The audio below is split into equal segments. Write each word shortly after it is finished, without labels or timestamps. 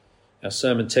Our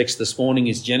sermon text this morning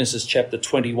is Genesis chapter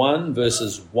 21,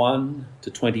 verses 1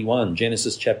 to 21.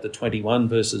 Genesis chapter 21,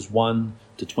 verses 1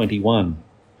 to 21.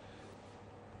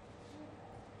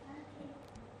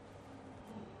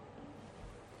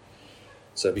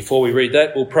 So before we read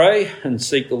that, we'll pray and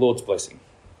seek the Lord's blessing.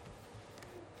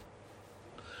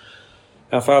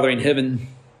 Our Father in heaven,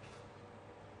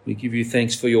 we give you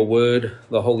thanks for your word,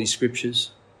 the Holy Scriptures.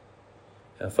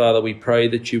 Our Father, we pray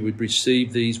that you would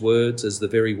receive these words as the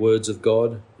very words of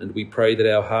God, and we pray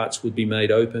that our hearts would be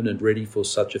made open and ready for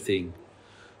such a thing.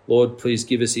 Lord, please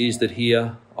give us ears that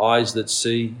hear, eyes that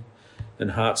see,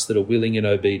 and hearts that are willing and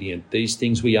obedient. These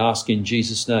things we ask in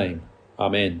Jesus' name.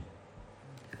 Amen.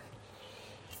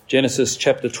 Genesis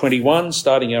chapter 21,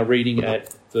 starting our reading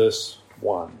at verse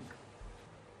 1.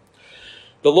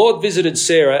 The Lord visited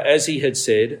Sarah as he had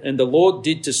said, and the Lord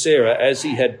did to Sarah as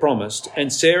he had promised,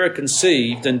 and Sarah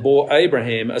conceived and bore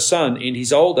Abraham a son in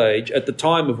his old age at the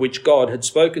time of which God had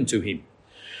spoken to him.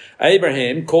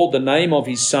 Abraham called the name of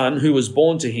his son who was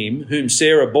born to him, whom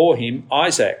Sarah bore him,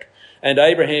 Isaac. And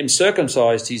Abraham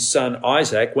circumcised his son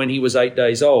Isaac when he was 8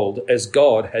 days old, as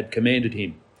God had commanded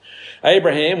him.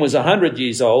 Abraham was 100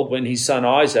 years old when his son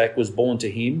Isaac was born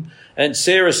to him, and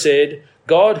Sarah said,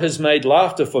 God has made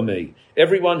laughter for me.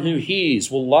 Everyone who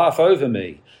hears will laugh over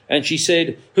me. And she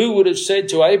said, who would have said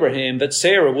to Abraham that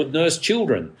Sarah would nurse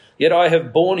children? Yet I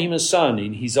have borne him a son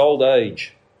in his old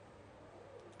age.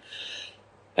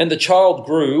 And the child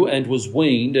grew and was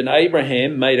weaned, and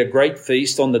Abraham made a great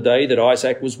feast on the day that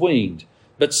Isaac was weaned.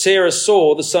 But Sarah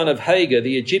saw the son of Hagar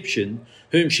the Egyptian,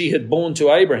 whom she had borne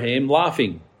to Abraham,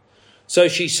 laughing. So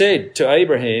she said to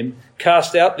Abraham,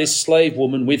 cast out this slave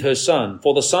woman with her son,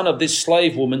 for the son of this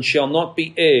slave woman shall not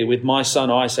be heir with my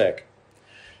son Isaac.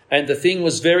 And the thing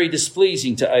was very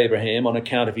displeasing to Abraham on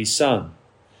account of his son.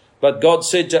 But God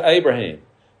said to Abraham,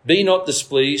 be not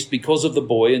displeased because of the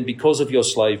boy and because of your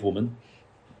slave woman.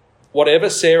 Whatever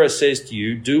Sarah says to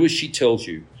you, do as she tells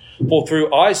you. For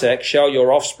through Isaac shall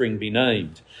your offspring be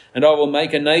named. And I will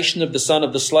make a nation of the son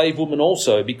of the slave woman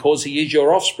also, because he is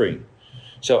your offspring.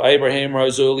 So Abraham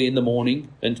rose early in the morning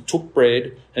and took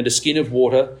bread and a skin of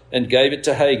water and gave it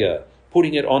to Hagar,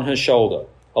 putting it on her shoulder,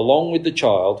 along with the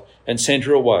child, and sent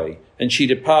her away. And she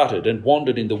departed and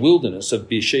wandered in the wilderness of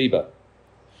Beersheba.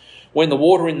 When the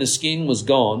water in the skin was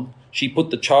gone, she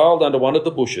put the child under one of the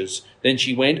bushes. Then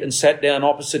she went and sat down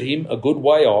opposite him a good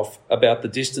way off, about the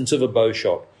distance of a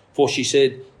bowshot. For she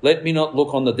said, let me not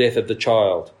look on the death of the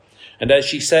child. And as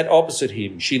she sat opposite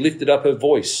him, she lifted up her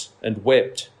voice and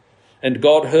wept. And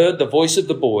God heard the voice of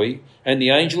the boy, and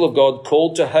the angel of God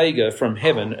called to Hagar from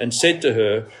heaven and said to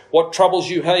her, what troubles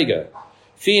you, Hagar?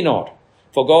 Fear not,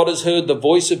 for God has heard the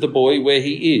voice of the boy where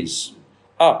he is.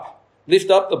 Up,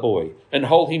 lift up the boy, and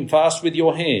hold him fast with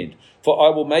your hand, for I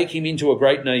will make him into a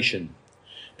great nation.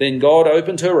 Then God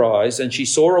opened her eyes, and she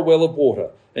saw a well of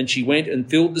water, and she went and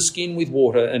filled the skin with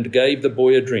water and gave the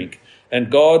boy a drink.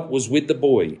 And God was with the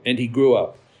boy, and he grew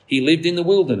up. He lived in the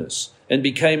wilderness and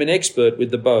became an expert with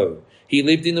the bow. He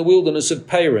lived in the wilderness of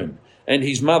Paran, and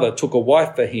his mother took a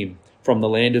wife for him from the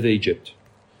land of Egypt.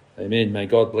 Amen. May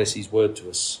God bless his word to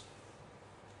us.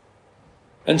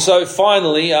 And so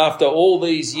finally, after all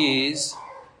these years,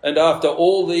 and after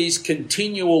all these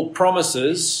continual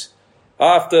promises,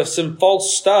 after some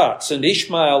false starts, and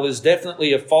Ishmael is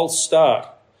definitely a false start,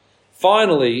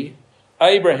 finally,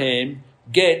 Abraham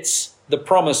gets the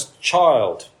promised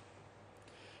child.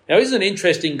 Now, isn't it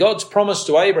interesting? God's promise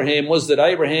to Abraham was that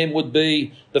Abraham would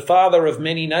be the father of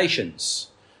many nations,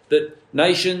 that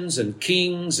nations and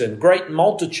kings and great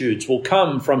multitudes will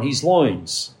come from his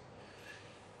loins.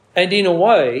 And in a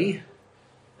way,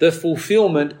 the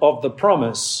fulfillment of the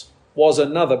promise was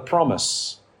another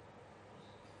promise.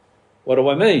 What do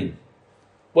I mean?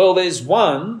 Well, there's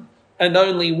one and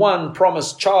only one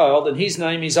promised child, and his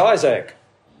name is Isaac.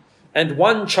 And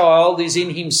one child is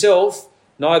in himself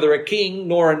neither a king,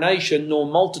 nor a nation, nor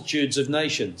multitudes of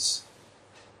nations.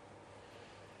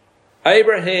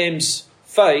 Abraham's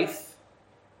faith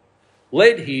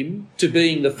led him to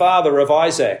being the father of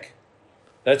Isaac.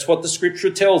 That's what the scripture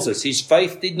tells us. His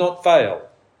faith did not fail.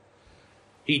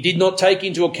 He did not take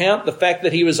into account the fact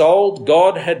that he was old.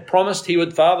 God had promised he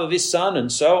would father this son,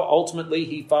 and so ultimately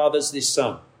he fathers this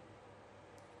son.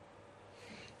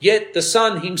 Yet the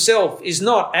son himself is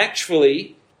not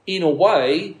actually, in a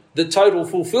way, the total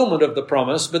fulfillment of the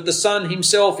promise, but the son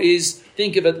himself is,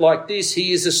 think of it like this,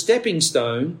 he is a stepping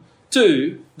stone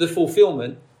to the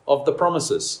fulfillment of the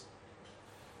promises.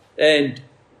 And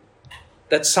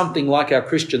that's something like our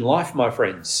Christian life, my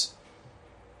friends.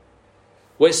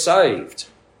 We're saved.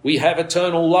 We have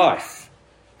eternal life.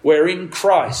 We're in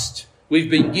Christ. We've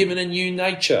been given a new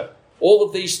nature. All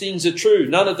of these things are true.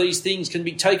 None of these things can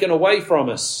be taken away from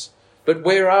us. But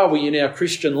where are we in our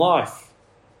Christian life?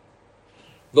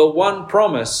 The one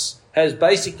promise has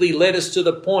basically led us to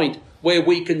the point where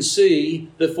we can see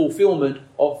the fulfillment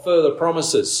of further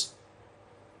promises.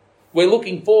 We're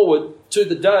looking forward to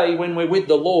the day when we're with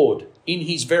the Lord in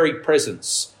his very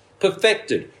presence,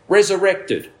 perfected,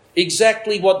 resurrected,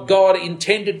 exactly what God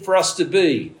intended for us to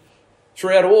be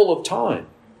throughout all of time,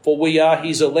 for we are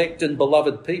his elect and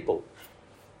beloved people.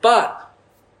 But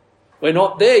we're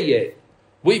not there yet.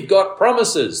 We've got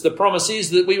promises. The promise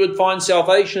is that we would find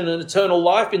salvation and eternal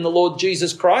life in the Lord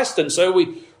Jesus Christ. And so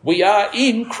we are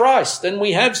in Christ and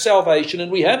we have salvation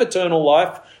and we have eternal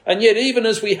life. And yet even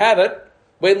as we have it,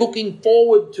 we're looking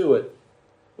forward to it.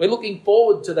 We're looking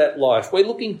forward to that life. We're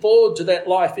looking forward to that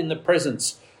life in the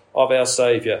presence of our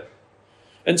Saviour.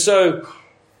 And so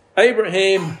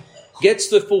Abraham gets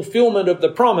the fulfillment of the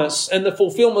promise, and the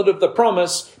fulfillment of the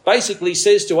promise basically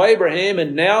says to Abraham,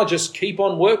 and now just keep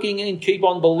on working and keep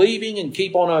on believing and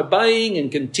keep on obeying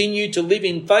and continue to live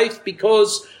in faith,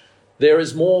 because there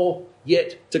is more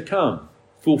yet to come.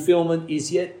 Fulfillment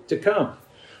is yet to come.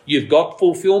 You've got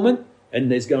fulfillment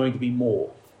and there's going to be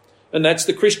more. And that's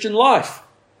the Christian life.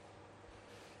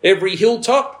 Every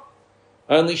hilltop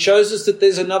only shows us that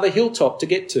there's another hilltop to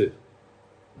get to.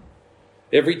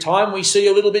 Every time we see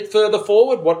a little bit further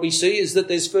forward, what we see is that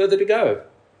there's further to go.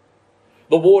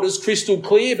 The water's crystal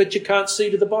clear, but you can't see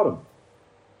to the bottom.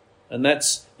 And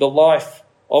that's the life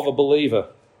of a believer.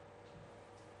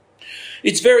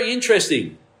 It's very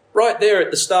interesting, right there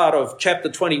at the start of chapter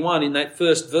 21 in that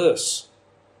first verse.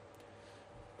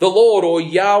 The Lord, or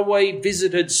Yahweh,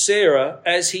 visited Sarah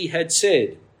as he had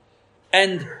said,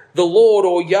 and the Lord,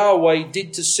 or Yahweh,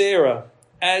 did to Sarah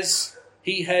as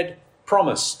he had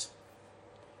promised.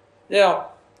 Now,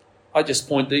 I just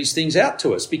point these things out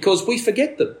to us because we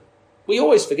forget them. We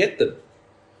always forget them.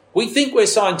 We think we're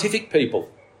scientific people.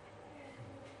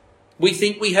 We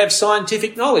think we have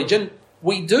scientific knowledge, and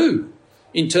we do.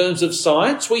 In terms of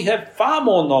science, we have far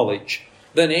more knowledge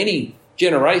than any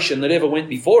generation that ever went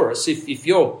before us. If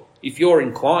you're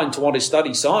inclined to want to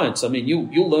study science, I mean,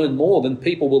 you'll learn more than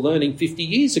people were learning 50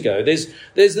 years ago.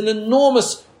 There's an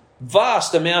enormous,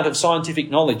 vast amount of scientific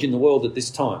knowledge in the world at this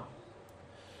time.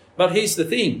 But here's the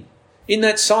thing. In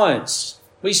that science,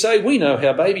 we say we know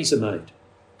how babies are made.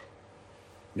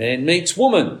 Man meets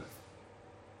woman.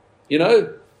 You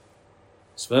know,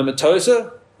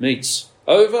 spermatoza meets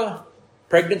ova,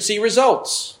 pregnancy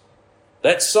results.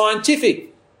 That's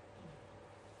scientific.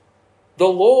 The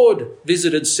Lord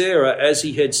visited Sarah as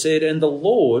he had said, and the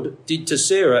Lord did to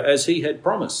Sarah as he had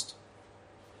promised.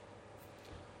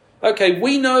 Okay,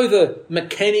 we know the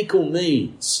mechanical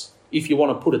means, if you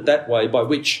want to put it that way, by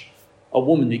which a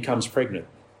woman becomes pregnant.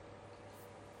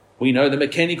 We know the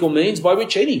mechanical means by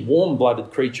which any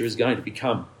warm-blooded creature is going to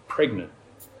become pregnant.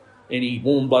 Any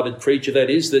warm-blooded creature, that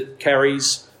is, that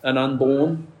carries an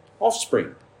unborn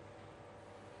offspring.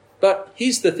 But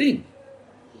here's the thing.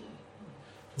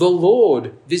 The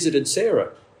Lord visited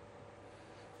Sarah.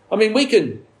 I mean, we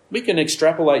can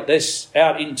extrapolate this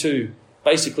out into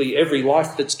basically every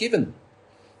life that's given.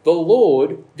 The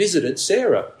Lord visited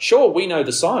Sarah. Sure, we know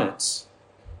the science,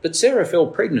 but Sarah fell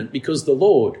pregnant because the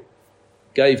Lord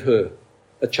gave her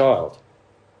a child.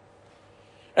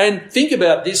 And think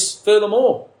about this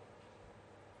furthermore.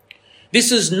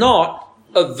 This is not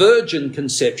a virgin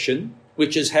conception,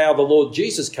 which is how the Lord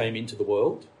Jesus came into the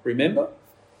world. Remember?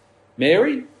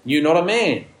 Mary knew not a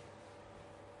man.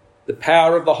 The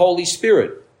power of the Holy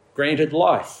Spirit granted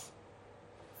life.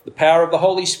 The power of the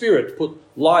Holy Spirit put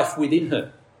life within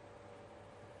her.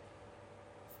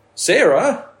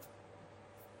 Sarah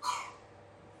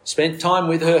spent time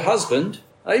with her husband,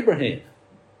 Abraham.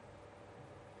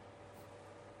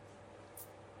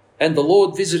 And the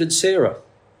Lord visited Sarah.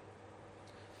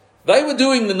 They were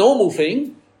doing the normal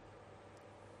thing,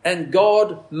 and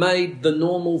God made the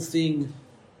normal thing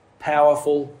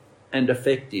powerful and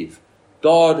effective.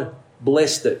 God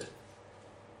blessed it.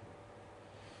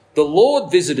 The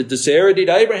Lord visited to Sarah. Did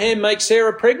Abraham make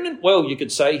Sarah pregnant? Well, you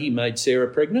could say he made Sarah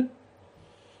pregnant.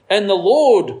 And the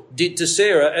Lord did to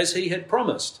Sarah as he had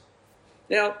promised.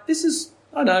 Now, this is,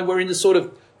 I know we're in the sort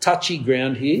of touchy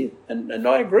ground here, and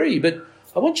I agree, but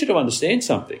I want you to understand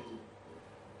something.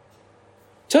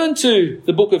 Turn to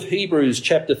the book of Hebrews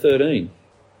chapter 13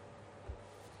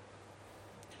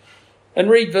 and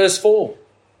read verse 4.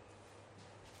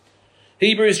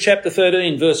 Hebrews chapter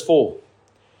 13, verse 4.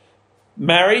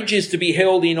 Marriage is to be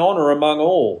held in honour among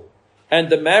all, and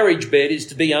the marriage bed is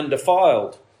to be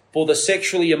undefiled. For the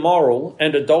sexually immoral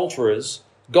and adulterers,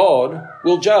 God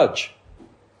will judge.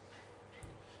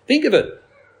 Think of it.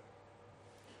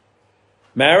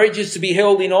 Marriage is to be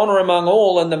held in honour among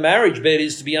all, and the marriage bed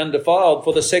is to be undefiled,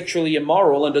 for the sexually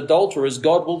immoral and adulterers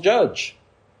God will judge.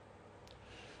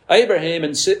 Abraham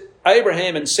and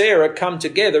Sarah come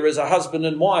together as a husband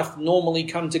and wife normally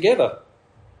come together.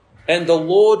 And the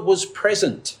Lord was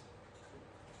present.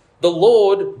 The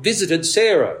Lord visited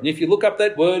Sarah. And if you look up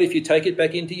that word, if you take it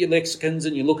back into your lexicons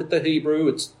and you look at the Hebrew,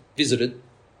 it's visited.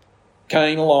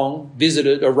 Came along,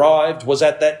 visited, arrived, was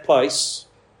at that place,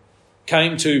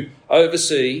 came to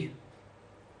oversee.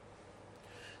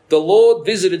 The Lord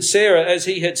visited Sarah as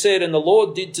he had said, and the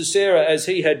Lord did to Sarah as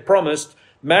he had promised.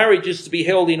 Marriage is to be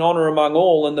held in honour among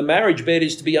all, and the marriage bed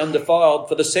is to be undefiled,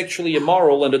 for the sexually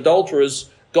immoral and adulterers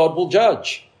God will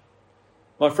judge.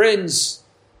 My friends,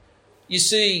 you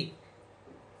see,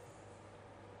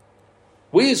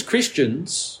 we as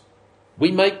Christians,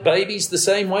 we make babies the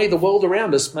same way the world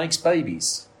around us makes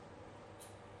babies.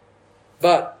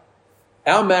 But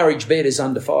our marriage bed is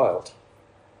undefiled.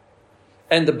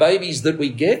 And the babies that we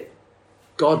get,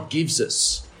 God gives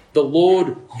us. The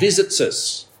Lord visits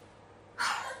us.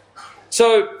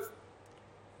 So,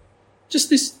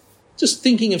 just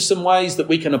thinking of some ways that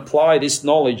we can apply this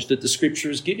knowledge that the Scripture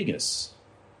is giving us.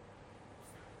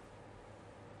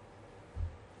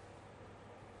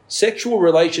 Sexual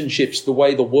relationships, the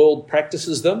way the world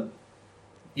practices them,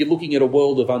 you're looking at a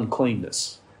world of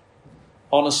uncleanness.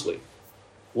 Honestly.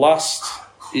 Lust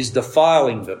is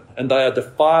defiling them, and they are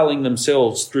defiling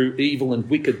themselves through evil and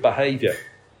wicked behaviour.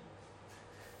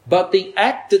 But the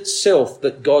act itself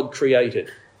that God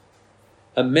created,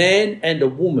 a man and a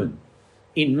woman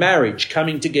in marriage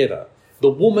coming together, the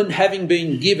woman having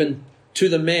been given to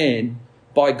the man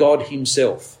by God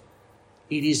himself,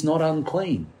 it is not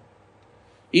unclean.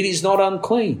 It is not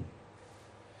unclean.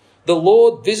 The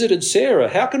Lord visited Sarah.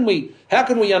 How can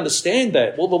we understand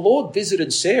that? Well, the Lord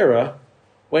visited Sarah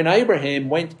when Abraham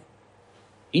went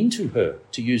into her,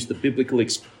 to use the biblical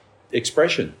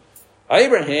expression.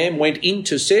 Abraham went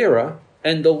into Sarah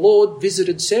and the Lord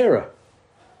visited Sarah.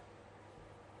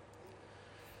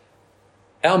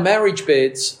 Our marriage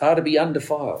beds are to be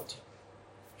undefiled,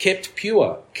 kept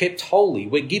pure, kept holy.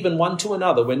 We're given one to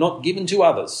another. We're not given to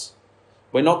others.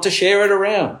 We're not to share it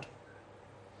around.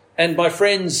 And my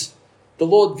friends, the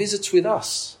Lord visits with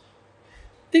us.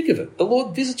 Think of it. The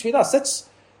Lord visits with us. That's,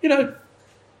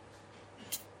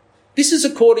 this is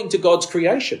according to God's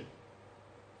creation.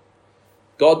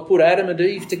 God put Adam and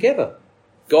Eve together.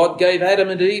 God gave Adam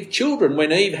and Eve children.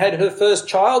 When Eve had her first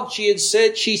child, she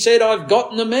said, I've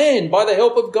gotten a man by the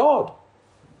help of God.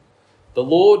 The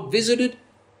Lord visited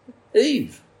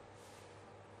Eve.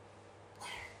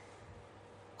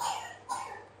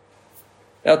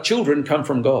 Our children come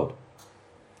from God,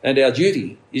 and our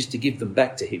duty is to give them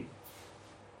back to him.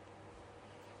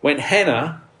 When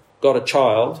Hannah got a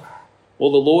child,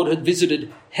 well, the Lord had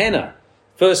visited Hannah.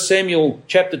 1 Samuel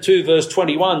chapter 2 verse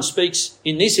 21 speaks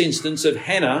in this instance of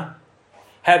Hannah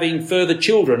having further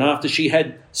children after she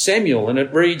had Samuel, and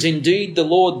it reads, Indeed, the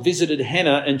Lord visited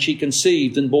Hannah, and she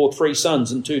conceived and bore 3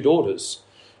 sons and 2 daughters.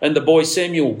 And the boy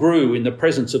Samuel grew in the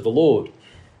presence of the Lord.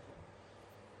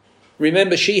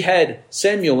 Remember, she had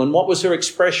Samuel, and what was her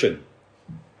expression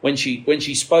when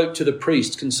she spoke to the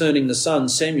priest concerning the son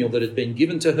Samuel that had been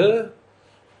given to her?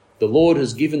 The Lord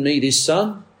has given me this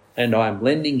son, and I am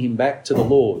lending him back to the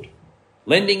Lord.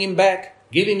 Lending him back,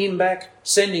 giving him back,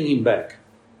 sending him back.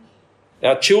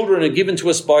 Our children are given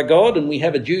to us by God, and we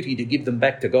have a duty to give them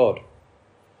back to God,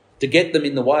 to get them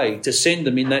in the way, to send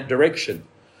them in that direction.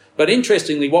 But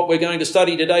interestingly, what we're going to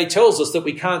study today tells us that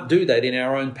we can't do that in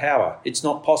our own power. It's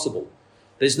not possible.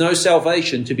 There's no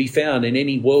salvation to be found in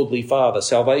any worldly father.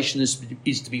 Salvation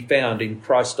is to be found in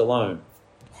Christ alone.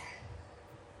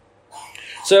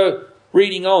 So,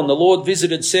 reading on, the Lord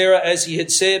visited Sarah as he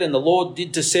had said, and the Lord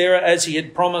did to Sarah as he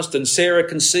had promised, and Sarah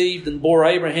conceived and bore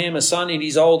Abraham a son in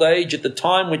his old age at the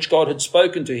time which God had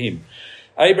spoken to him.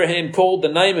 Abraham called the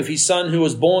name of his son who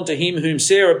was born to him, whom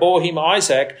Sarah bore him,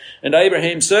 Isaac, and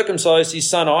Abraham circumcised his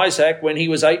son Isaac when he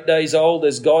was 8 days old,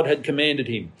 as God had commanded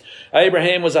him.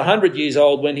 Abraham was 100 years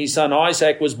old when his son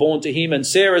Isaac was born to him, and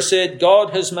Sarah said,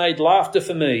 God has made laughter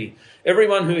for me.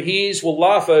 Everyone who hears will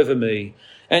laugh over me.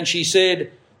 And she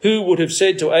said, Who would have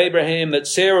said to Abraham that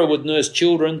Sarah would nurse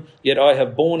children, yet I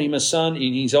have borne him a son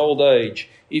in his old age?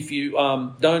 If you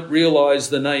don't realise,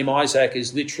 the name Isaac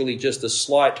is literally just a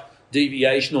slight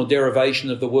deviation or derivation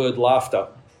of the word laughter.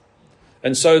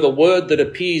 And so the word that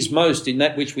appears most in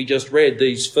that which we just read,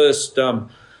 these first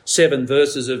 7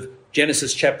 verses of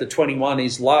Genesis chapter 21,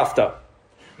 is laughter.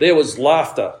 There was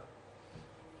laughter.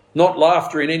 Not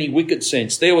laughter in any wicked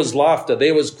sense. There was laughter.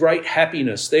 There was great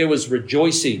happiness. There was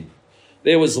rejoicing.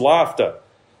 There was laughter.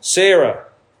 Sarah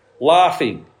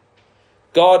laughing.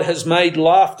 God has made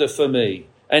laughter for me,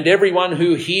 and everyone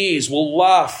who hears will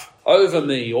laugh over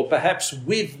me or perhaps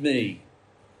with me.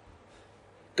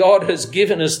 God has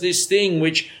given us this thing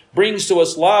which brings to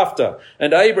us laughter.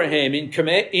 And Abraham,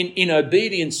 in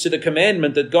obedience to the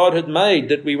commandment that God had made,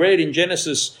 that we read in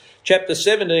Genesis chapter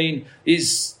 17,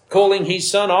 is calling his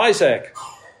son Isaac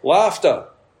laughter,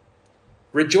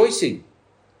 rejoicing.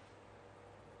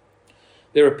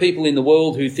 There are people in the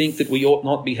world who think that we ought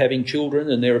not be having children,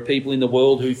 and there are people in the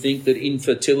world who think that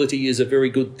infertility is a very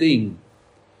good thing.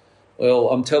 Well,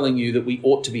 I'm telling you that we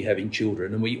ought to be having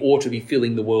children, and we ought to be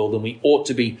filling the world, and we ought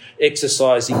to be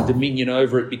exercising dominion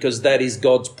over it, because that is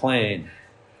God's plan.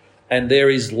 And there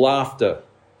is laughter.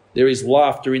 There is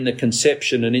laughter in the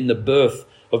conception and in the birth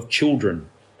of children,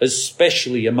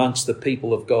 especially amongst the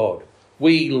people of God.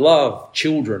 We love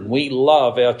children. We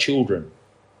love our children.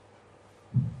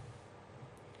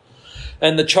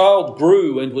 And the child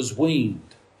grew and was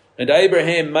weaned, and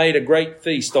Abraham made a great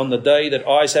feast on the day that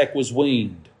Isaac was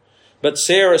weaned. But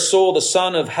Sarah saw the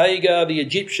son of Hagar the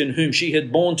Egyptian, whom she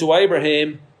had borne to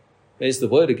Abraham. There's the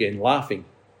word again, laughing.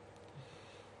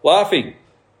 Laughing.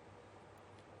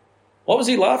 What was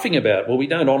he laughing about? Well, we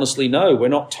don't honestly know. We're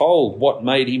not told what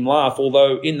made him laugh,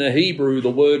 although in the Hebrew the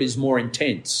word is more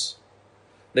intense.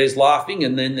 There's laughing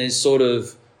and then there's sort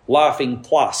of laughing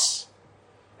plus.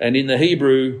 And in the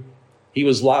Hebrew, he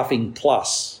was laughing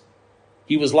plus.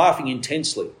 He was laughing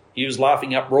intensely. He was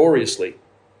laughing uproariously.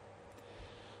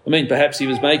 I mean, perhaps he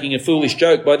was making a foolish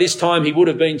joke. By this time, he would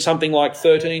have been something like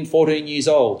 13, 14 years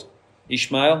old,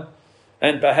 Ishmael.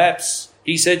 And perhaps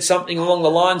he said something along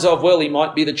the lines of, well, he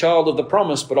might be the child of the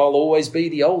promise, but I'll always be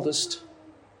the oldest.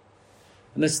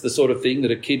 And that's the sort of thing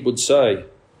that a kid would say.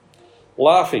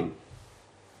 Laughing.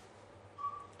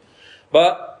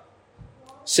 But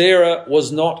Sarah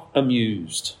was not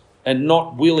amused and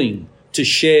not willing to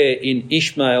share in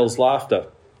Ishmael's laughter.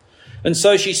 And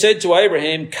so she said to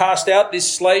Abraham, cast out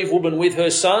this slave woman with her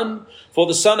son, for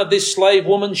the son of this slave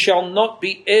woman shall not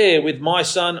be heir with my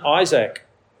son Isaac.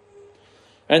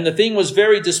 And the thing was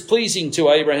very displeasing to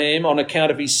Abraham on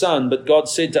account of his son. But God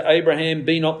said to Abraham,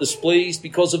 be not displeased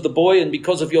because of the boy and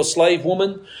because of your slave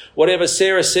woman. Whatever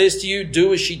Sarah says to you,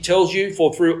 do as she tells you,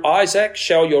 for through Isaac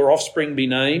shall your offspring be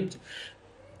named.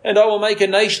 And I will make a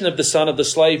nation of the son of the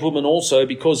slave woman also,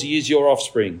 because he is your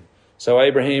offspring. So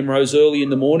Abraham rose early in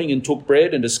the morning and took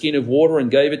bread and a skin of water and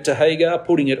gave it to Hagar,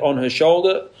 putting it on her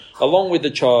shoulder, along with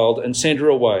the child, and sent her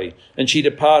away. And she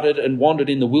departed and wandered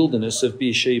in the wilderness of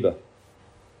Beersheba.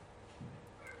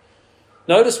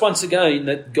 Notice once again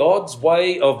that God's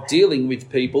way of dealing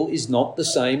with people is not the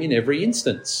same in every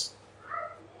instance.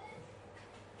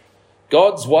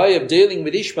 God's way of dealing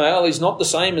with Ishmael is not the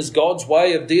same as God's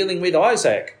way of dealing with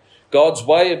Isaac. God's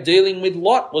way of dealing with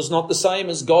Lot was not the same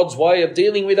as God's way of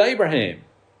dealing with Abraham.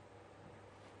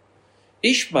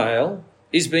 Ishmael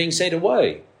is being sent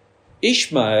away.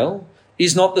 Ishmael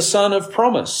is not the son of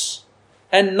promise,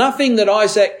 and nothing that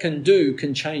Isaac can do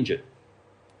can change it.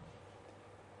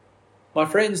 My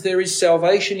friends, there is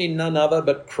salvation in none other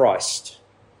but Christ.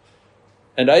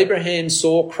 And Abraham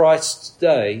saw Christ's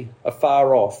day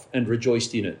afar off and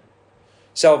rejoiced in it.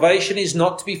 Salvation is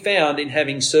not to be found in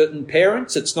having certain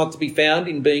parents. It's not to be found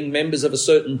in being members of a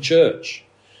certain church.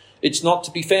 It's not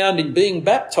to be found in being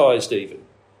baptised even.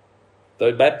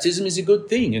 Though baptism is a good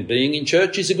thing and being in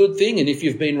church is a good thing. And if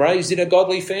you've been raised in a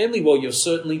godly family, well, you're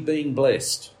certainly being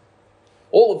blessed.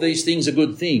 All of these things are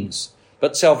good things.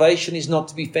 But salvation is not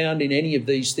to be found in any of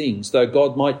these things, though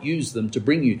God might use them to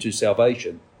bring you to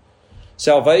salvation.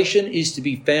 Salvation is to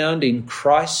be found in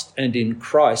Christ and in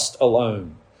Christ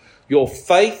alone. Your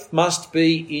faith must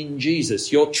be in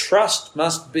Jesus. Your trust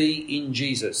must be in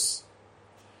Jesus.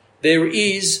 There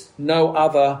is no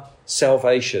other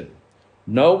salvation.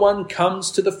 No one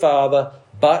comes to the Father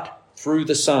but through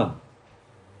the Son.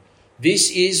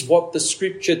 This is what the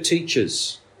Scripture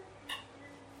teaches.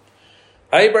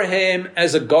 Abraham,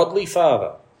 as a godly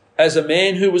father, as a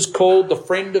man who was called the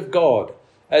friend of God,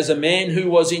 as a man who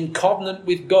was in covenant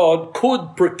with God,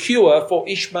 could procure for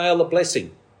Ishmael a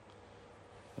blessing.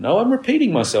 I know I'm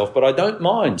repeating myself, but I don't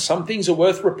mind. Some things are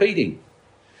worth repeating.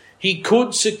 He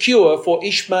could secure for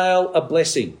Ishmael a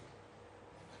blessing,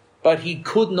 but he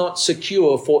could not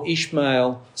secure for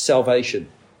Ishmael salvation.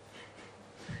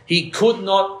 He could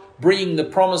not bring the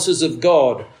promises of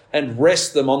God and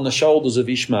rest them on the shoulders of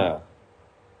Ishmael.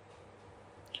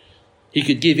 He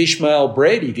could give Ishmael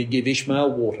bread, he could give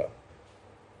Ishmael water.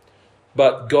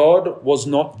 But God was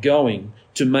not going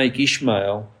to make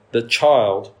Ishmael the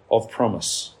child of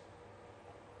promise.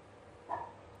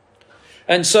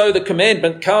 And so the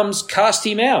commandment comes, cast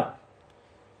him out.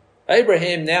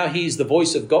 Abraham now hears the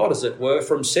voice of God, as it were,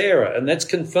 from Sarah, and that's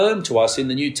confirmed to us in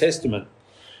the New Testament.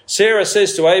 Sarah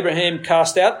says to Abraham,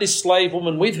 "Cast out this slave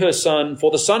woman with her son, for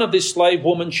the son of this slave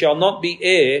woman shall not be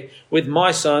heir with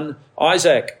my son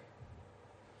Isaac."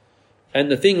 And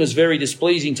the thing was very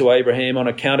displeasing to Abraham on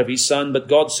account of his son. But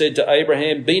God said to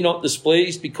Abraham, "Be not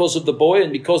displeased because of the boy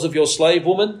and because of your slave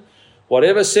woman.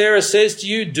 Whatever Sarah says to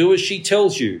you, do as she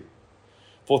tells you.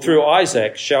 For through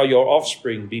Isaac shall your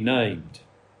offspring be named."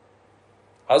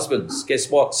 Husbands, guess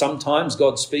what? Sometimes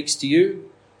God speaks to you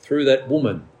through that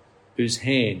woman whose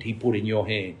hand he put in your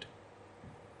hand.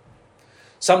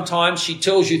 Sometimes she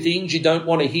tells you things you don't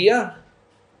want to hear,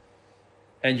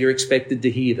 and you're expected to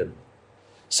hear them.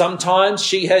 Sometimes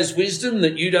she has wisdom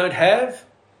that you don't have,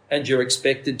 and you're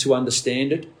expected to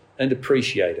understand it and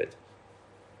appreciate it.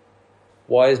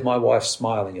 Why is my wife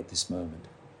smiling at this moment?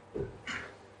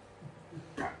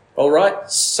 All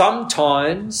right,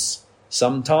 sometimes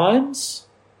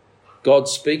God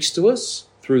speaks to us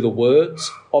through the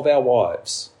words of our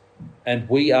wives, and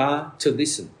we are to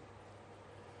listen.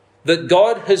 That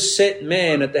God has set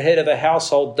man at the head of a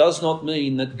household does not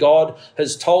mean that God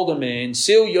has told a man,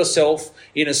 seal yourself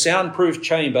in a soundproof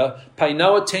chamber, pay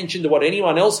no attention to what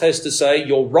anyone else has to say,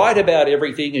 you're right about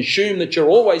everything, assume that you're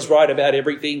always right about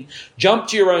everything, jump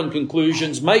to your own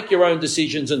conclusions, make your own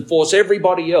decisions and force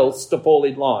everybody else to fall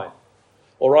in line.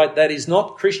 All right, that is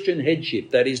not Christian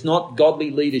headship. That is not godly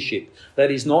leadership.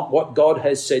 That is not what God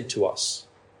has said to us.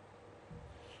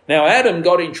 Now, Adam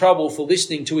got in trouble for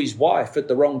listening to his wife at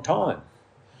the wrong time.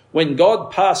 When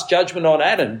God passed judgment on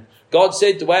Adam, God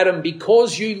said to Adam,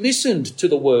 "Because you listened to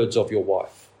the words of your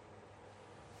wife."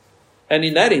 And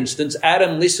in that instance,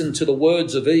 Adam listened to the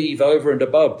words of Eve over and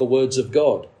above the words of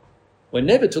God. We're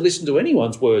never to listen to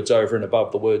anyone's words over and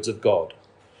above the words of God.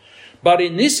 But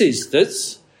in this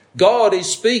instance, God is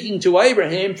speaking to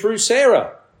Abraham through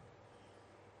Sarah.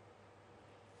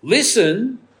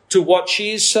 Listen to what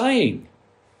she is saying.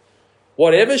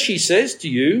 Whatever she says to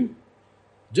you,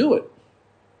 do it.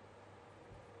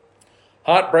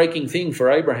 Heartbreaking thing for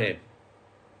Abraham.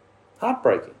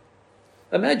 Heartbreaking.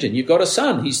 Imagine you've got a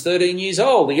son. He's 13 years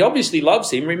old. He obviously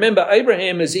loves him. Remember,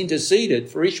 Abraham has interceded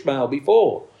for Ishmael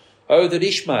before. "Oh, that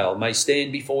Ishmael may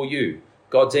stand before you."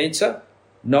 God's answer?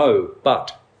 No,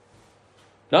 but.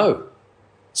 No.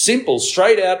 Simple,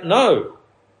 straight out no.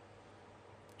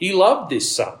 He loved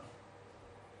this son.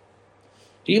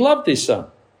 He loved this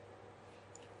son.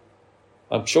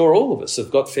 I'm sure all of us have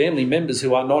got family members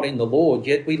who are not in the Lord,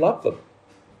 yet we love them.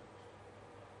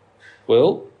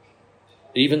 Well,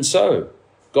 even so,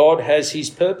 God has his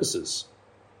purposes.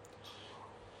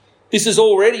 This is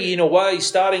already, in a way,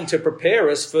 starting to prepare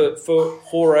us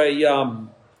for a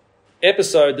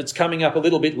episode that's coming up a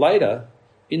little bit later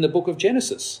in the book of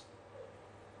Genesis.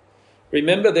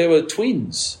 Remember, there were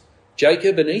twins,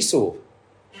 Jacob and Esau.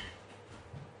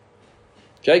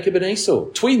 Jacob and Esau,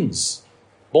 twins.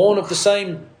 Born of the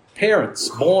same parents,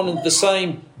 born of the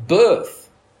same birth.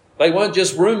 They weren't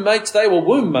just roommates, they were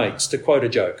womb mates, to quote a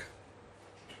joke.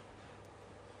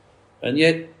 And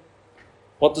yet,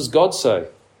 what does God say?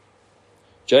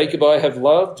 Jacob I have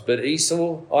loved, but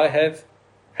Esau I have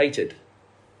hated.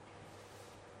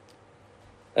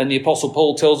 And the Apostle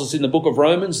Paul tells us in the book of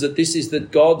Romans that this is that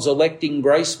God's electing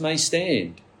grace may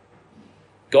stand.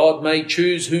 God may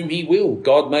choose whom he will.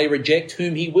 God may reject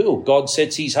whom he will. God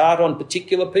sets his heart on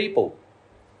particular people.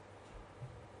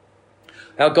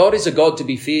 Our God is a God to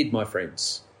be feared, my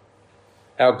friends.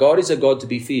 Our God is a God to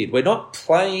be feared. We're not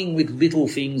playing with little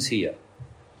things here.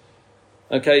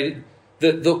 Okay,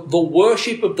 the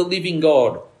worship of the living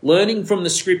God, learning from the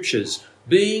scriptures,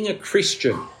 being a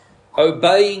Christian,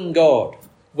 obeying God.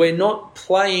 We're not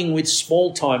playing with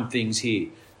small-time things here.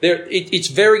 It's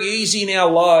very easy in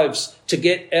our lives to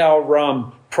get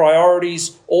our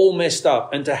priorities all messed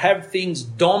up and to have things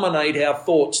dominate our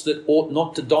thoughts that ought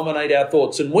not to dominate our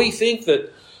thoughts. And we think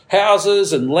that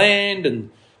houses and land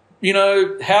and,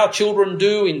 how children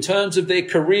do in terms of their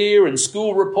career and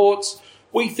school reports,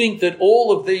 we think that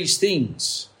all of these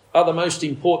things are the most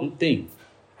important thing.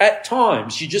 At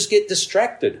times, you just get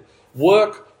distracted.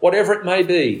 Work, whatever it may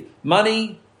be,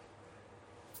 money.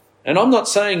 And I'm not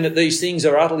saying that these things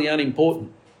are utterly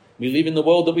unimportant. We live in the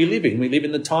world that we live in. We live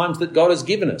in the times that God has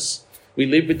given us. We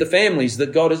live with the families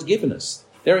that God has given us.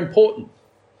 They're important.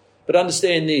 But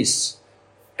understand this.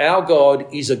 Our God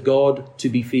is a God to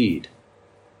be feared.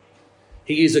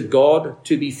 He is a God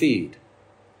to be feared.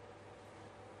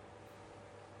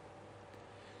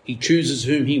 He chooses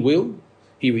whom he will.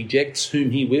 He rejects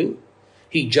whom he will.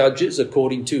 He judges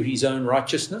according to his own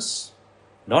righteousness.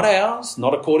 Not ours,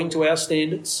 not according to our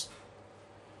standards.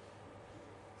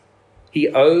 He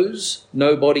owes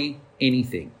nobody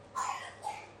anything.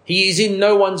 He is in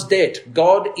no one's debt.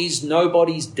 God is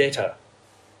nobody's debtor.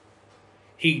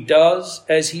 He does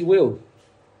as he will,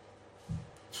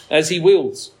 as he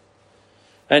wills.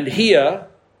 And here,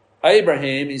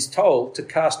 Abraham is told to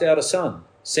cast out a son,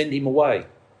 send him away.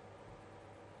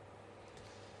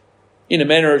 In a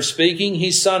manner of speaking,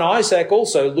 his son Isaac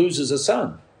also loses a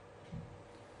son,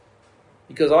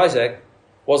 because Isaac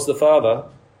was the father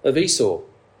of Esau.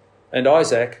 And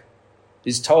Isaac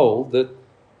is told that,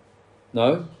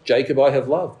 no, Jacob I have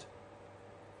loved.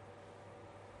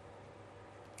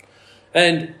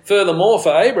 And furthermore,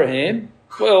 for Abraham,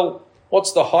 well,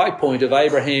 what's the high point of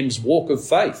Abraham's walk of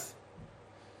faith?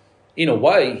 In a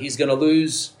way, he's going to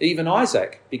lose even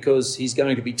Isaac, because he's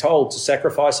going to be told to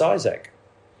sacrifice Isaac.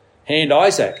 Hand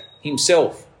Isaac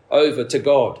himself over to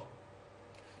God,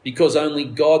 because only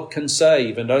God can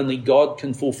save and only God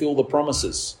can fulfill the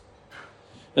promises.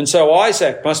 And so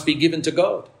Isaac must be given to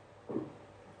God.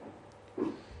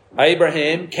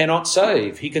 Abraham cannot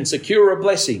save. He can secure a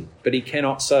blessing, but he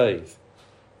cannot save.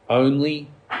 Only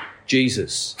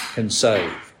Jesus can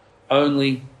save.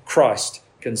 Only Christ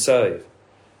can save.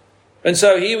 And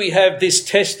so here we have this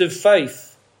test of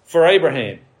faith for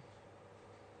Abraham.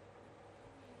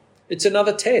 It's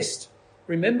another test.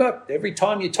 Remember, every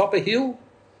time you top a hill,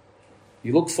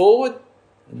 you look forward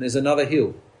and there's another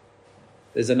hill.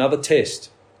 There's another test.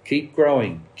 Keep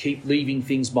growing. Keep leaving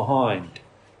things behind.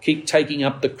 Keep taking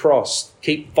up the cross.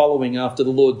 Keep following after the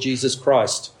Lord Jesus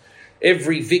Christ.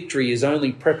 Every victory is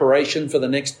only preparation for the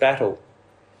next battle.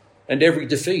 And every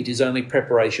defeat is only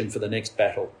preparation for the next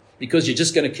battle, because you're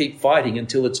just going to keep fighting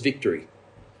until it's victory.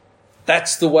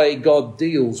 That's the way God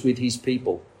deals with his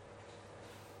people.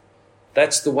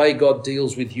 That's the way God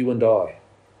deals with you and I.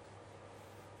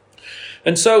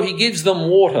 And so he gives them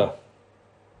water,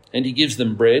 and he gives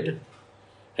them bread,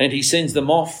 and he sends them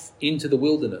off into the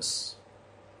wilderness.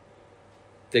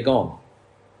 They're gone.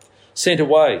 Sent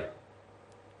away.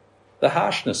 The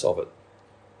harshness of it.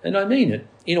 And I mean it.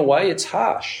 In a way, it's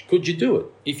harsh. Could you do it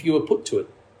if you were put to it?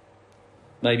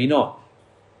 Maybe not.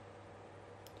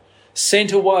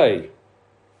 Sent away.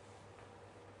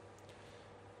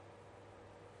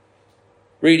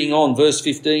 Reading on, verse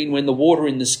 15, when the water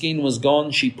in the skin was gone,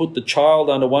 she put the child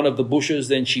under one of the bushes.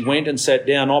 Then she went and sat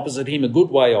down opposite him a good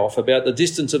way off, about the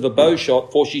distance of a bow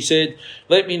shot, for she said,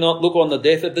 "Let me not look on the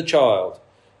death of the child."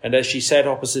 And as she sat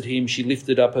opposite him, she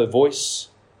lifted up her voice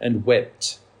and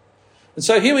wept. And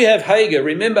so here we have Hagar.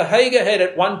 Remember, Hagar had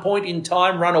at one point in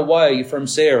time run away from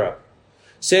Sarah.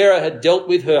 Sarah had dealt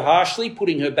with her harshly,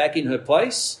 putting her back in her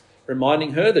place,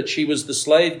 reminding her that she was the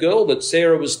slave girl, that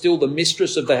Sarah was still the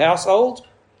mistress of the household.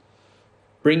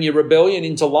 Bring your rebellion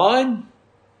into line.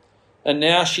 And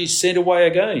now she's sent away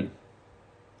again.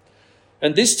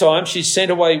 And this time she's sent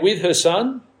away with her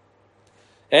son.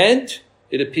 And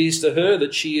it appears to her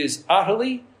that she is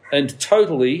utterly and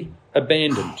totally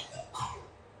abandoned.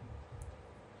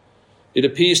 It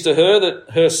appears to her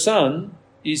that her son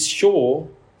is sure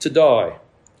to die.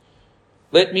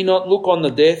 Let me not look on the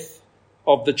death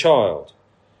of the child.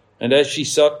 And as she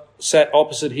sat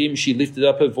opposite him, she lifted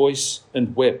up her voice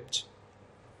and wept.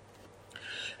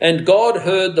 And God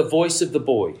heard the voice of the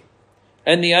boy.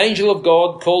 And the angel of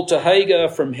God called to Hagar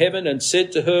from heaven and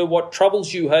said to her, "What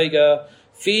troubles you, Hagar?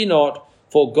 Fear not,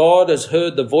 for God has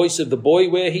heard the voice of the boy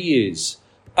where he is.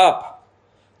 Up,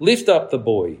 lift up the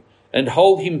boy, and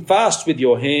hold him fast with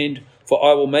your hand, for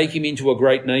I will make him into a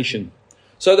great nation."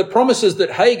 So the promises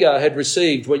that Hagar had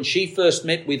received when she first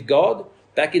met with God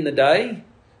back in the day,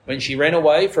 when she ran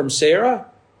away from Sarah,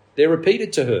 they're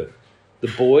repeated to her. The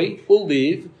boy will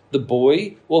live. The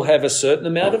boy will have a certain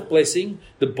amount of blessing.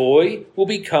 The boy will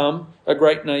become a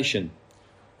great nation.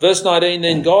 Verse 19,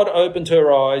 then God opened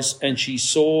her eyes and she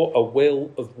saw a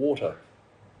well of water.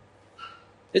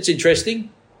 It's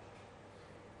interesting.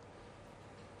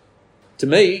 To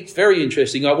me, it's very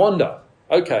interesting. I wonder,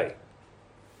 okay,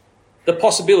 the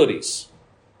possibilities.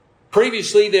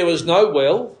 Previously, there was no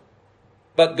well,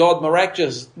 but God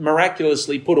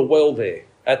miraculously put a well there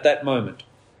at that moment.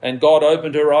 And God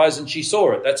opened her eyes and she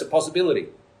saw it. That's a possibility.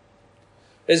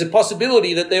 There's a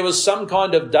possibility that there was some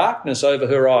kind of darkness over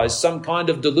her eyes, some kind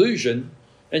of delusion,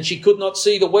 and she could not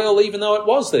see the well even though it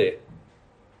was there.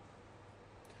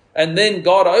 And then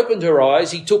God opened her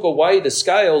eyes. He took away the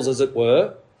scales, as it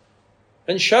were,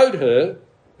 and showed her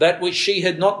that which she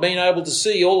had not been able to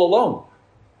see all along.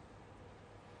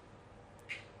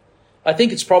 I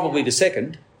think it's probably the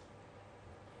second.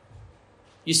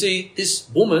 You see, this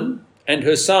woman and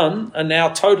her son are now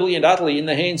totally and utterly in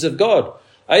the hands of God.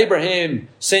 Abraham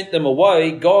sent them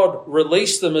away. God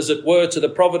released them, as it were, to the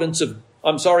providence of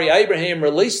Abraham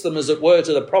released them, as it were,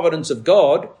 to the providence of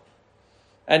God,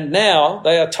 and now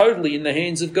they are totally in the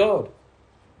hands of God.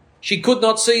 She could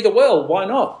not see the well. Why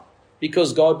not?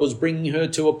 Because God was bringing her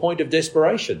to a point of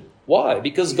desperation. Why?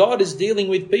 Because God is dealing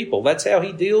with people. That's how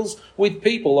he deals with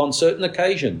people on certain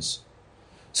occasions.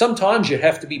 Sometimes you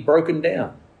have to be broken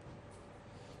down.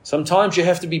 Sometimes you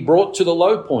have to be brought to the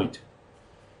low point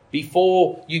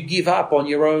before you give up on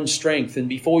your own strength and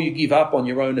before you give up on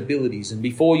your own abilities and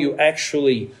before you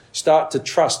actually start to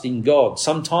trust in God.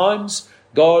 Sometimes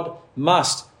God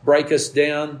must break us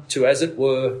down to, as it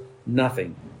were,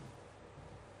 nothing.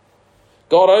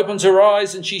 God opens her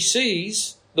eyes and she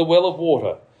sees the well of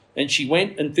water, and she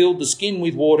went and filled the skin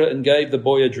with water and gave the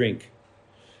boy a drink.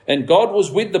 And God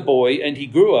was with the boy, and he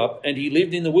grew up, and he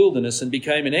lived in the wilderness and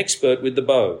became an expert with the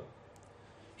bow.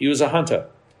 He was a hunter.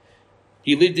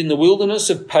 He lived in the wilderness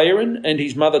of Paran, and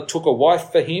his mother took a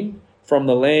wife for him from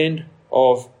the land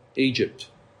of Egypt.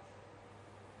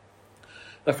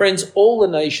 My friends, all the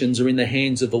nations are in the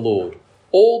hands of the Lord.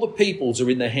 All the peoples are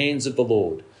in the hands of the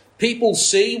Lord. People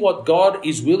see what God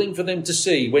is willing for them to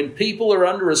see. When people are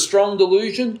under a strong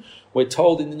delusion, we're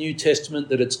told in the New Testament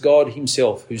that it's God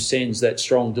himself who sends that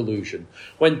strong delusion.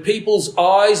 When people's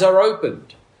eyes are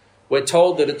opened, we're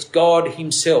told that it's God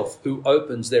himself who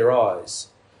opens their eyes.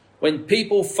 When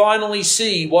people finally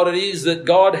see what it is that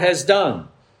God has done,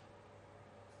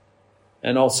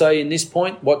 and I'll say in this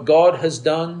point, what God has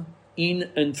done in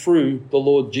and through the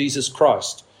Lord Jesus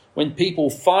Christ. When people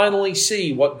finally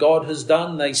see what God has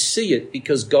done, they see it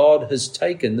because God has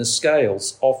taken the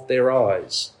scales off their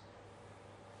eyes.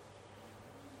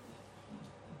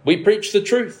 We preach the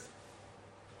truth.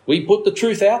 We put the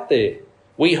truth out there.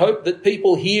 We hope that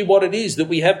people hear what it is that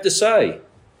we have to say.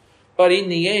 But in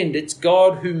the end, it's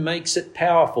God who makes it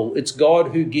powerful. It's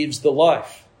God who gives the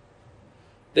life.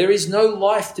 There is no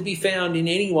life to be found in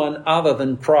anyone other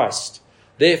than Christ.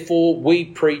 Therefore, we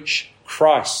preach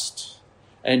Christ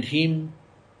and him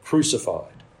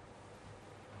crucified.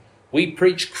 We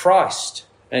preach Christ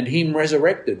and him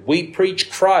resurrected. We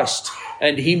preach Christ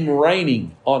and him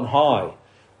reigning on high.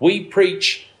 We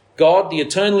preach God, the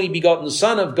eternally begotten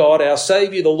Son of God, our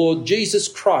Saviour, the Lord Jesus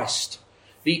Christ,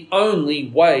 the only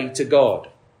way to God,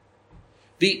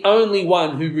 the only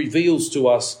one who reveals to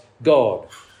us God,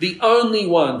 the only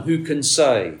one who can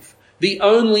save, the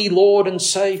only Lord and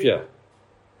Saviour.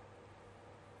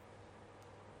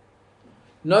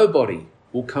 Nobody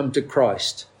will come to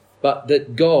Christ but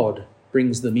that God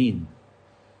brings them in.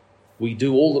 We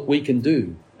do all that we can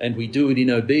do, and we do it in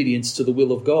obedience to the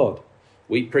will of God.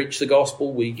 We preach the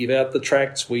gospel, we give out the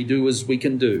tracts, we do as we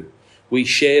can do. We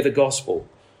share the gospel,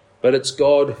 but it's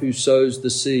God who sows the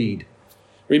seed.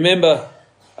 Remember,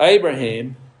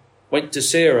 Abraham went to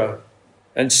Sarah,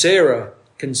 and Sarah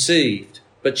conceived,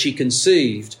 but she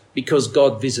conceived because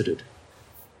God visited.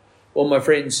 Well, my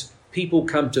friends, people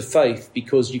come to faith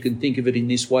because you can think of it in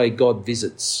this way: God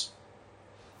visits.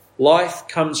 Life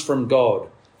comes from God.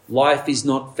 Life is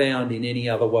not found in any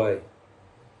other way.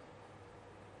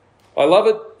 I love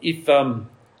it if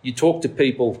you talk to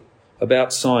people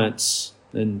about science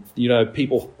and,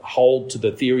 people hold to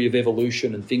the theory of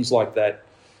evolution and things like that.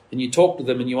 And you talk to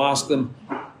them and you ask them,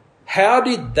 how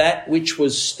did that which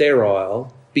was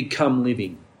sterile become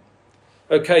living?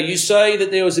 Okay, you say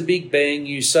that there was a big bang.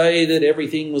 You say that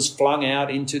everything was flung out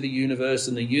into the universe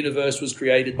and the universe was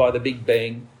created by the Big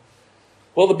Bang.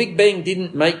 Well, the Big Bang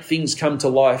didn't make things come to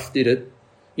life, did it?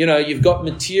 You've got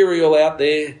material out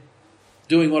there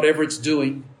doing whatever it's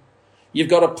doing. You've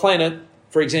got a planet,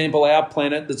 for example, our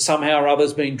planet, that somehow or other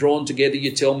has been drawn together,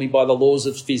 you tell me, by the laws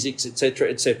of physics, etc.,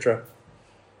 etc.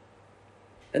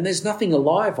 And there's nothing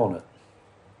alive on it.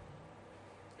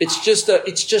 It's just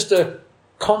a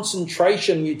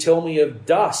concentration, you tell me, of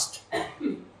dust.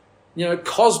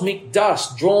 Cosmic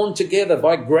dust drawn together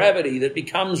by gravity that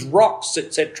becomes rocks,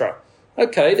 etc.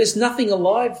 Okay, there's nothing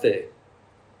alive there.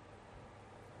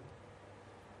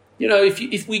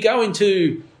 If we go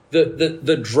into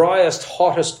the driest,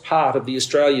 hottest part of the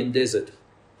Australian desert,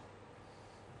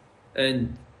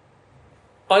 and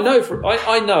I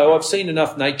know I've seen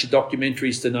enough nature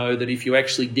documentaries to know that if you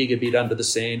actually dig a bit under the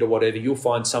sand or whatever, you'll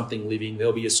find something living.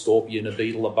 There'll be a scorpion, a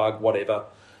beetle, a bug, whatever.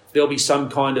 There'll be some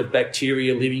kind of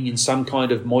bacteria living in some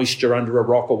kind of moisture under a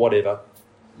rock or whatever.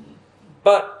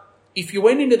 But if you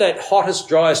went into that hottest,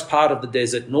 driest part of the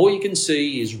desert and all you can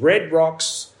see is red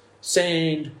rocks,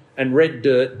 sand, and red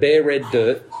dirt, bare red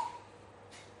dirt,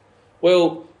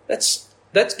 well, that's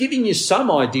giving you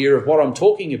some idea of what I'm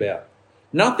talking about.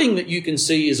 Nothing that you can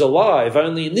see is alive,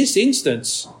 only in this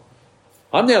instance,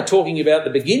 I'm now talking about the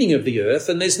beginning of the earth,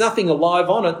 and there's nothing alive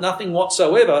on it, nothing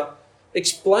whatsoever.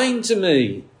 Explain to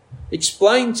me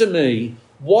Explain to me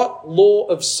what law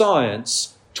of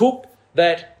science took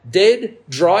that dead,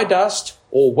 dry dust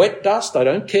or wet dust, I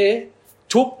don't care,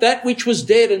 took that which was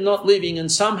dead and not living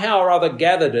and somehow or other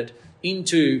gathered it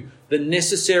into the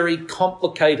necessary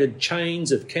complicated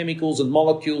chains of chemicals and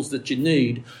molecules that you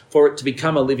need for it to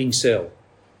become a living cell.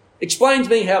 Explain to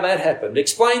me how that happened.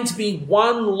 Explain to me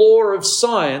one law of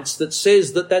science that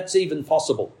says that that's even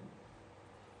possible.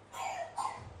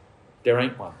 There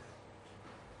ain't one.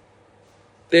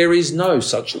 There is no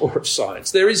such law of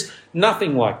science. There is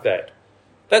nothing like that.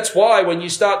 That's why when you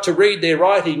start to read their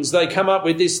writings, they come up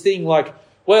with this thing like,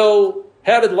 well,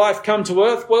 how did life come to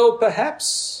Earth? Well,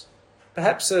 perhaps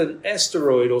an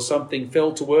asteroid or something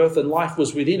fell to Earth and life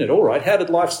was within it. All right, how did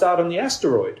life start on the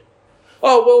asteroid?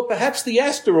 Oh, well, perhaps the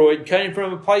asteroid came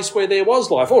from a place where there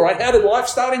was life. All right, how did life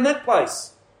start in that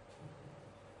place?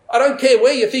 I don't care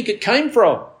where you think it came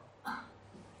from.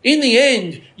 In the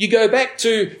end, you go back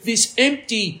to this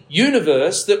empty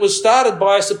universe that was started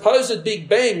by a supposed Big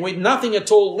Bang with nothing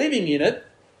at all living in it,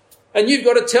 and you've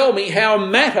got to tell me how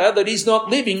matter that is not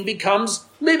living becomes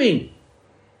living.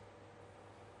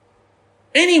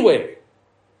 Anywhere.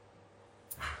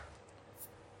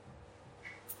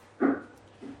 I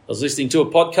was listening to a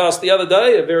podcast the other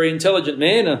day, a very intelligent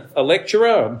man, a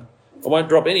lecturer. I won't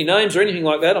drop any names or anything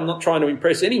like that. I'm not trying to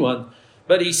impress anyone.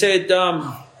 But he said,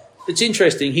 it's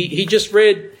interesting. He just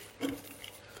read,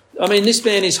 this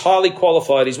man is highly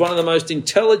qualified. He's one of the most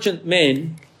intelligent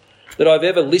men that I've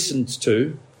ever listened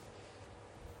to.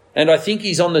 And I think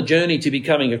he's on the journey to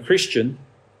becoming a Christian.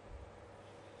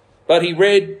 But he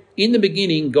read, in the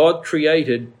beginning, God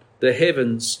created the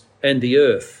heavens and the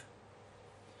earth.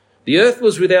 The earth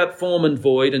was without form and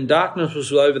void, and darkness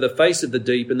was over the face of the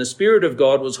deep, and the Spirit of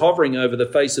God was hovering over the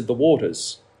face of the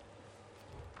waters.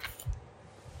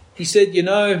 He said,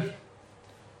 I've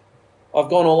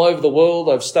gone all over the world.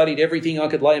 I've studied everything I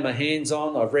could lay my hands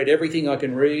on. I've read everything I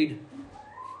can read.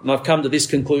 And I've come to this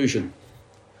conclusion.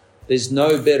 There's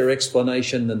no better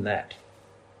explanation than that.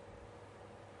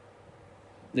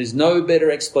 There's no better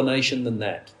explanation than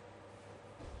that.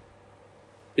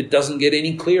 It doesn't get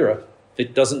any clearer.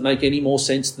 It doesn't make any more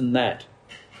sense than that.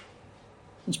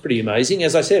 It's pretty amazing.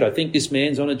 As I said, I think this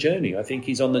man's on a journey. I think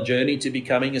he's on the journey to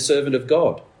becoming a servant of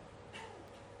God,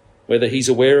 whether he's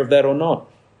aware of that or not.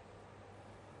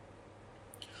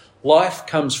 Life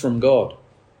comes from God.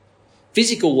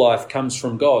 Physical life comes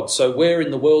from God. So where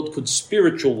in the world could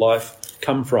spiritual life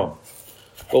come from?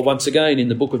 Well, once again, in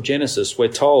the book of Genesis, we're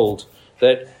told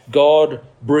that God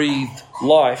breathed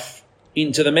life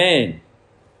into the man.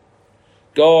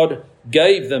 God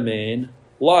gave the man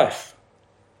life.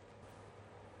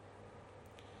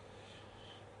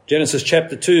 Genesis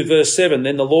chapter 2, verse 7,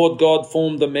 Then the Lord God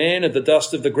formed the man of the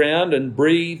dust of the ground and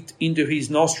breathed into his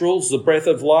nostrils the breath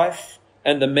of life,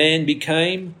 and the man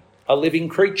became a living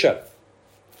creature.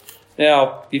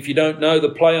 Now, if you don't know the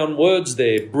play on words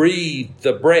there, breathe,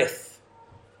 the breath.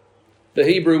 The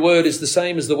Hebrew word is the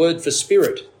same as the word for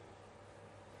spirit.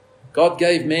 God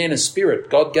gave man a spirit.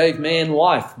 God gave man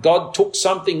life. God took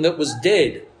something that was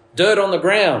dead, dirt on the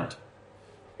ground,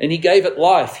 and he gave it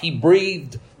life. He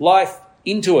breathed life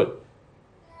into it.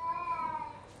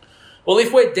 Well,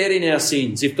 if we're dead in our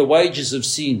sins, if the wages of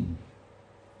sin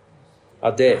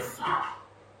are death,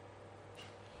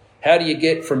 how do you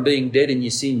get from being dead in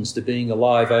your sins to being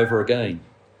alive over again,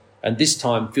 and this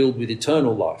time filled with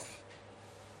eternal life?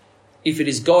 If it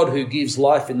is God who gives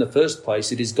life in the first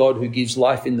place, it is God who gives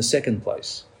life in the second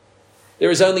place. There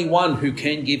is only one who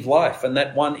can give life, and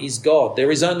that one is God.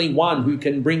 There is only one who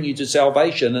can bring you to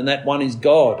salvation, and that one is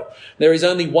God. There is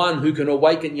only one who can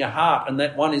awaken your heart, and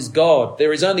that one is God.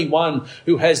 There is only one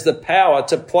who has the power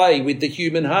to play with the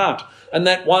human heart, and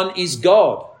that one is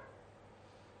God.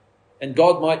 And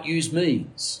God might use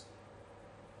means.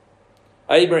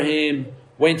 Abraham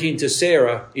went into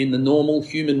Sarah in the normal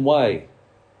human way,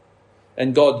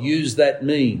 and God used that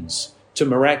means to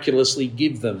miraculously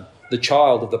give them the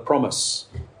child of the promise.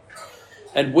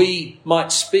 And we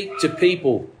might speak to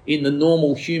people in the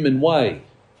normal human way,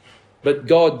 but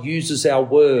God uses our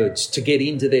words to get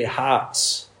into their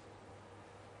hearts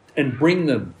and bring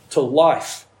them to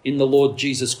life in the Lord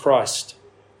Jesus Christ.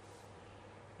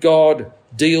 God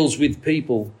deals with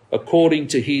people according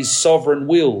to his sovereign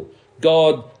will.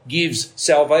 God gives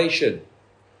salvation.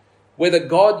 Whether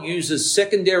God uses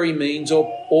secondary means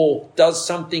or does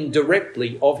something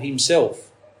directly of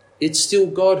himself, it's still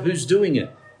God who's doing it.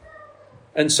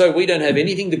 And so we don't have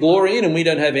anything to glory in and we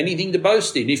don't have anything to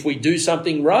boast in. If we do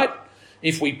something right,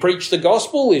 if we preach the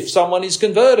gospel, if someone is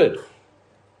converted,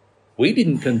 we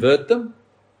didn't convert them.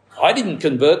 I didn't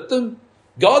convert them.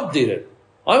 God did it.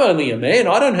 I'm only a man.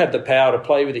 I don't have the power to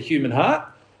play with a human heart.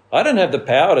 I don't have the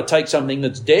power to take something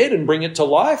that's dead and bring it to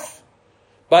life.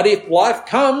 But if life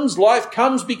comes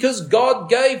because God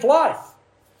gave life,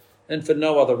 and for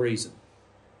no other reason.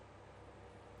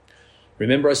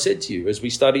 Remember, I said to you, as we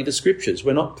study the scriptures,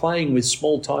 we're not playing with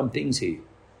small-time things here.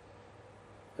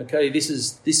 Okay, these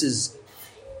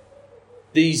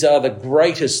are the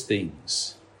greatest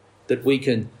things that we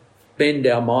can bend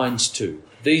our minds to.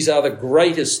 These are the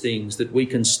greatest things that we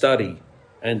can study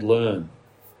and learn.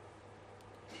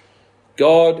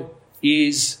 God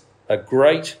is a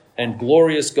great and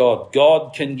glorious God.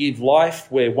 God can give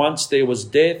life where once there was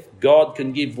death. God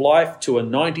can give life to a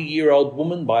 90-year-old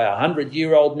woman by a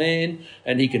 100-year-old man,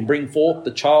 and he can bring forth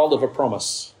the child of a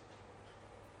promise.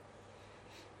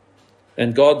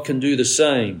 And God can do the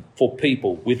same for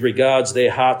people with regards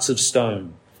their hearts of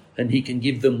stone, and he can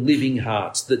give them living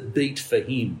hearts that beat for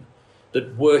him,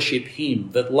 that worship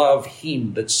him, that love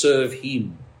him, that serve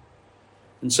him.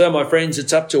 And so, my friends,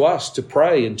 it's up to us to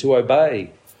pray and to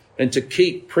obey and to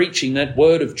keep preaching that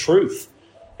word of truth.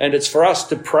 And it's for us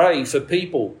to pray for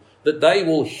people that they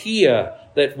will hear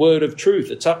that word of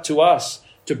truth. It's up to us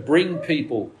to bring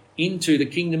people into the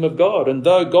kingdom of God. And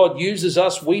though God uses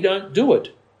us, we don't do it.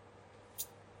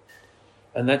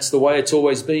 And that's the way it's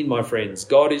always been, my friends.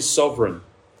 God is sovereign.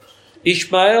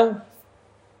 Ishmael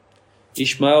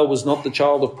was not the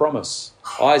child of promise.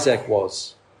 Isaac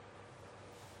was.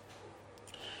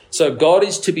 So God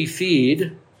is to be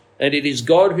feared, and it is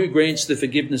God who grants the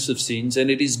forgiveness of sins, and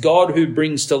it is God who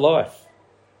brings to life.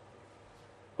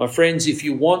 My friends, if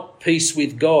you want peace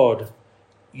with God,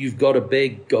 you've got to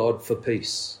beg God for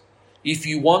peace. If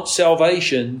you want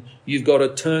salvation, you've got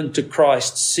to turn to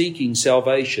Christ seeking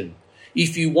salvation.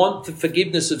 If you want the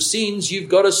forgiveness of sins, you've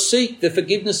got to seek the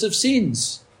forgiveness of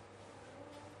sins.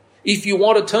 If you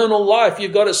want eternal life,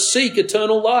 you've got to seek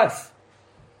eternal life.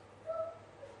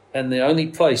 And the only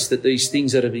place that these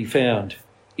things are to be found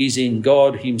is in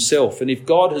God himself. And if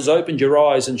God has opened your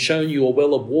eyes and shown you a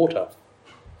well of water,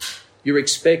 you're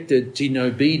expected in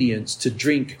obedience to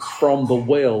drink from the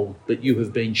well that you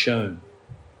have been shown.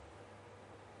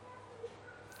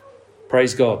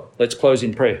 Praise God. Let's close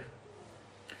in prayer.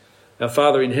 Our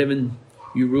Father in heaven,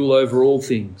 you rule over all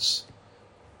things.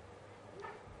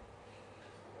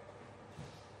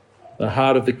 The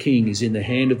heart of the king is in the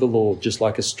hand of the Lord, just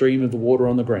like a stream of the water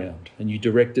on the ground, and you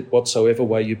direct it whatsoever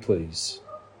way you please.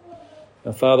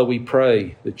 Now, Father, we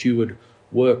pray that you would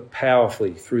work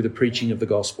powerfully through the preaching of the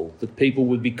gospel, that people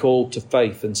would be called to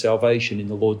faith and salvation in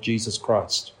the Lord Jesus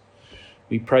Christ.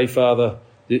 We pray, Father,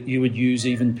 that you would use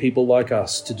even people like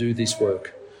us to do this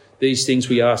work. These things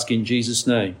we ask in Jesus'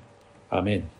 name. Amen.